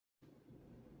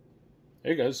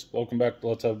Hey guys, welcome back to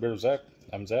Let's Have Beer with Zach.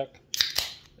 I'm Zach.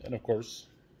 And of course,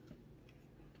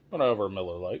 I'm going to have our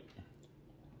Miller Lite.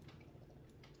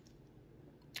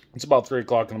 It's about 3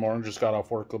 o'clock in the morning. Just got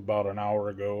off work about an hour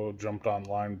ago. Jumped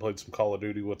online, played some Call of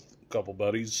Duty with a couple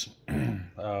buddies. They're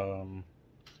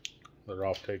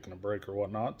off taking a break or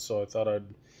whatnot. So I thought I'd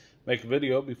make a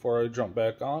video before I jump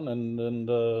back on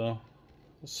and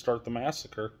start the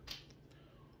massacre.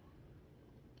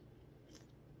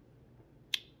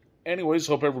 Anyways,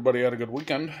 hope everybody had a good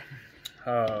weekend.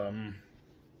 Let's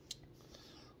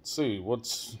see,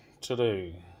 what's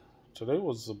today? Today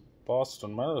was the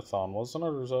Boston Marathon, wasn't it?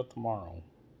 Or is that tomorrow?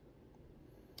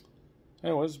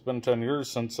 Anyways, it's been 10 years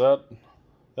since that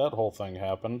whole thing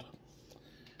happened.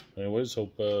 Anyways,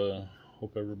 hope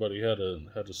everybody had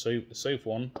a safe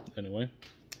one. Anyway,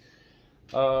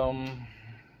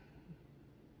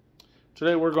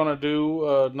 today we're gonna do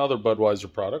another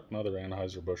Budweiser product, another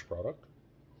Anheuser-Busch product.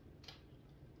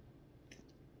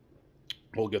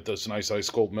 We'll get this nice ice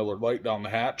cold Miller Lite down the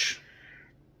hatch,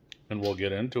 and we'll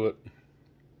get into it.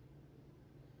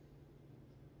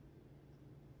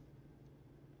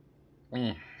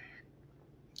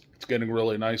 It's getting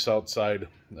really nice outside.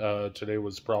 Today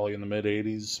was probably in the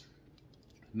mid-80s.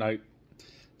 Night,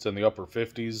 it's in the upper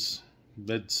 50s,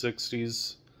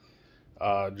 mid-60s.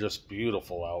 Just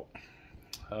beautiful out.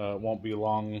 It won't be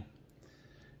long.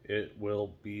 It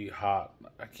will be hot.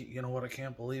 You know what? I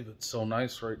can't believe it's so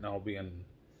nice right now, being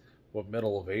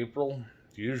middle of April.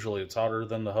 Usually it's hotter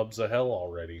than the hubs of hell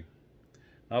already.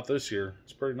 Not this year.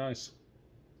 It's pretty nice.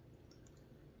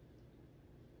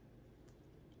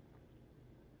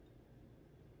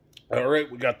 All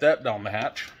right, we got that down the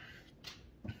hatch,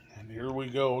 and here we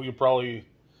go. You probably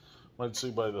might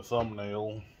see by the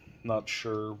thumbnail. Not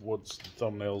sure what the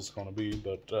thumbnail's going to be,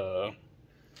 but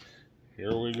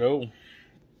here we go.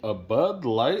 A Bud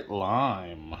Light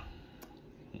Lime.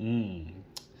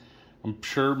 I'm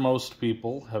sure most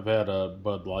people have had a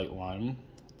Bud Light Lime.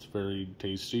 It's very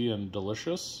tasty and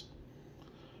delicious.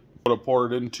 I'm going to pour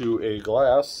it into a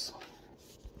glass.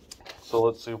 So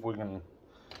let's see if we can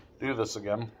do this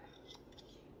again.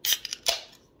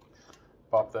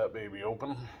 Pop that baby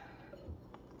open.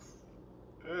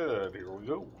 And here we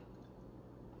go.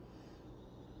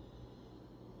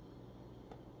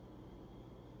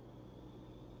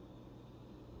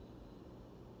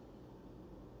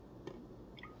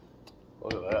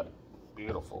 Look at that.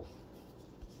 Beautiful.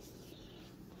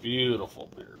 Beautiful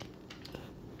beer.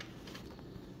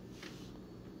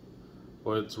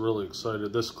 Boy, it's really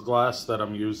excited. This glass that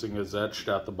I'm using is etched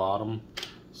at the bottom,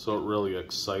 so it really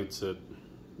excites it.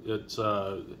 It's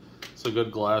a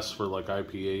good glass for like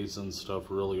IPAs and stuff.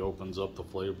 Really opens up the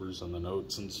flavors and the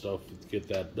notes and stuff. Get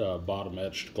that bottom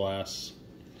etched glass.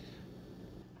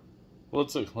 Well,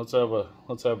 let's see. Let's have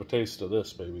a taste of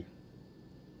this, baby.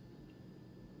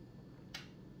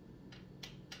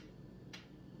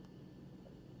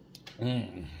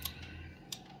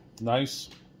 Nice,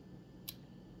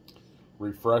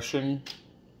 refreshing.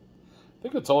 I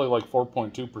think it's only like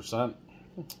 4.2%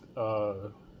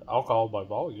 alcohol by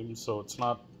volume, so it's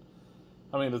not.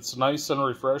 I mean, it's nice and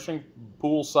refreshing.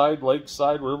 Poolside,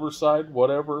 lakeside, riverside,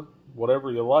 whatever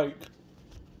you like.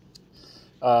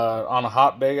 On a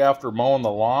hot day after mowing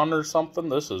the lawn or something,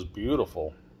 this is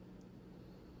beautiful.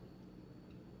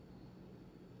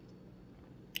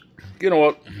 You know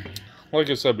what? Like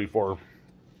I said before,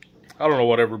 I don't know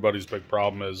what everybody's big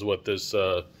problem is with this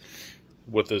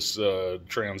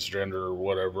transgender or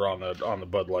whatever on the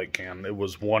Bud Light can. It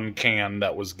was one can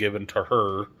that was given to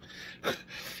her.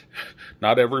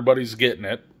 Not everybody's getting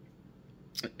it,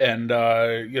 and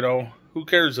you know, who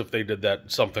cares if they did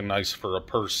that something nice for a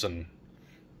person?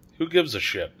 Who gives a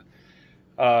shit?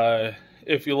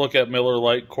 If you look at Miller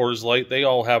Lite, Coors Light, they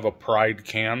all have a Pride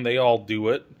can. They all do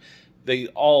it. They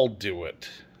all do it.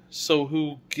 So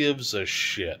who gives a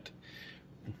shit?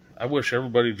 I wish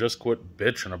everybody just quit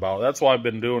bitching about it. That's why I've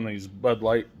been doing these Bud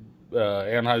Light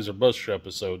Anheuser-Busch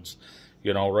episodes,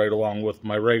 you know, right along with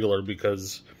my regular,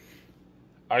 because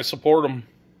I support them.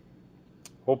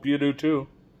 Hope you do too.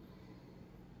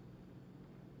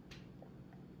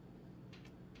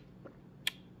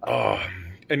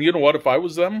 And you know what? If I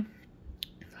was them,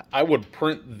 I would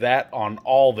print that on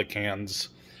all the cans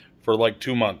for like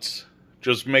 2 months.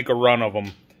 Just make a run of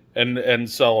them. And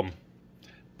sell them.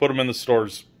 Put them in the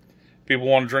stores. People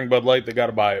want to drink Bud Light, they got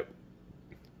to buy it.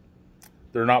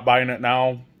 They're not buying it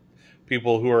now.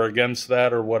 People who are against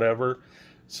that or whatever.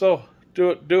 So do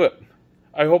it.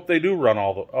 I hope they do run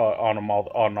all the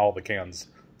on all the cans.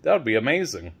 That would be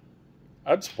amazing.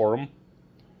 I'd support them.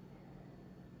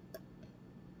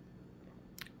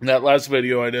 In that last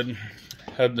video I did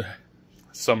had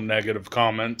some negative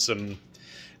comments and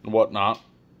whatnot.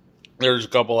 There's a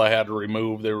couple I had to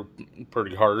remove. They were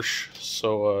pretty harsh.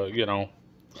 So, you know,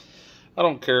 I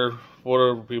don't care.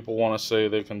 Whatever people want to say,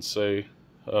 they can say.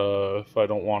 If I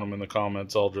don't want them in the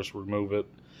comments, I'll just remove it.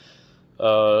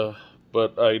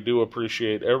 But I do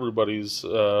appreciate everybody's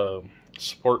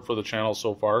support for the channel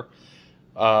so far.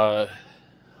 I'm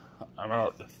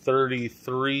at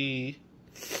 33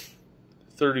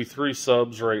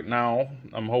 subs right now.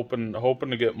 I'm hoping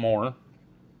to get more.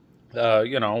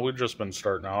 You know, we've just been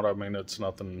starting out. I mean, it's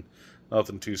nothing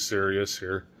too serious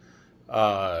here.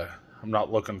 I'm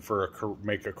not looking for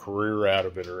make a career out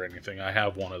of it or anything. I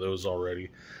have one of those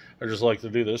already. I just like to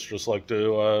do this. Just like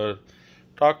to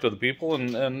talk to the people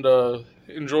and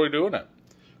enjoy doing it.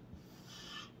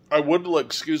 I would like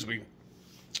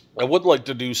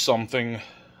to do something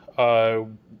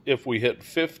if we hit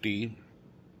 50.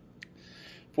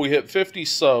 If we hit 50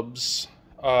 subs,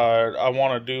 I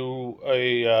want to do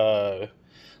a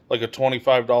like a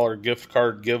 $25 gift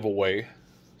card giveaway.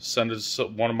 Send it to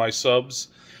one of my subs,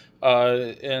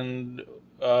 and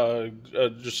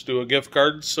just do a gift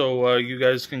card so you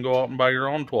guys can go out and buy your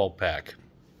own 12-pack,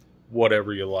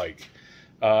 whatever you like.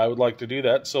 I would like to do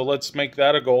that, so let's make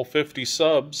that a goal, 50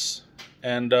 subs,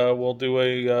 and we'll do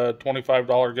a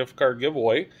 $25 gift card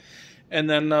giveaway. And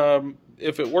then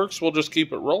if it works, we'll just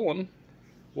keep it rolling.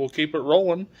 We'll keep it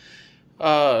rolling.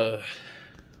 Let's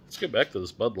get back to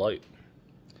this Bud Light.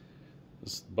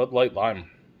 This Bud Light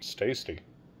Lime. It's tasty.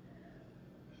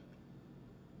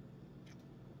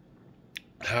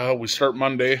 We start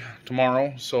Monday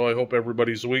tomorrow, so I hope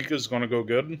everybody's week is going to go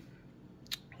good.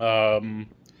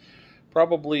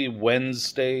 Probably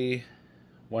Wednesday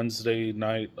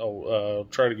night, I'll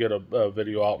try to get a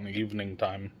video out in the evening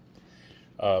time.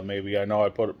 Maybe. I know I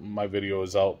put my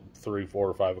videos out 3, 4,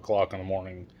 or 5 o'clock in the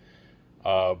morning.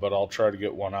 But I'll try to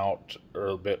get one out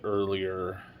a bit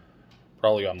earlier,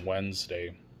 probably on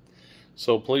Wednesday.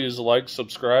 So please like,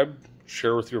 subscribe,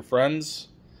 share with your friends,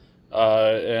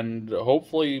 and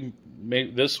hopefully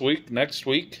this week, next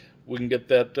week, we can get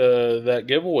that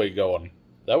giveaway going.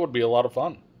 That would be a lot of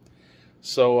fun.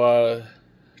 So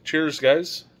cheers,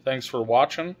 guys. Thanks for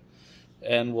watching,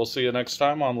 and we'll see you next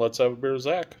time on Let's Have a Beer,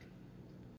 Zach.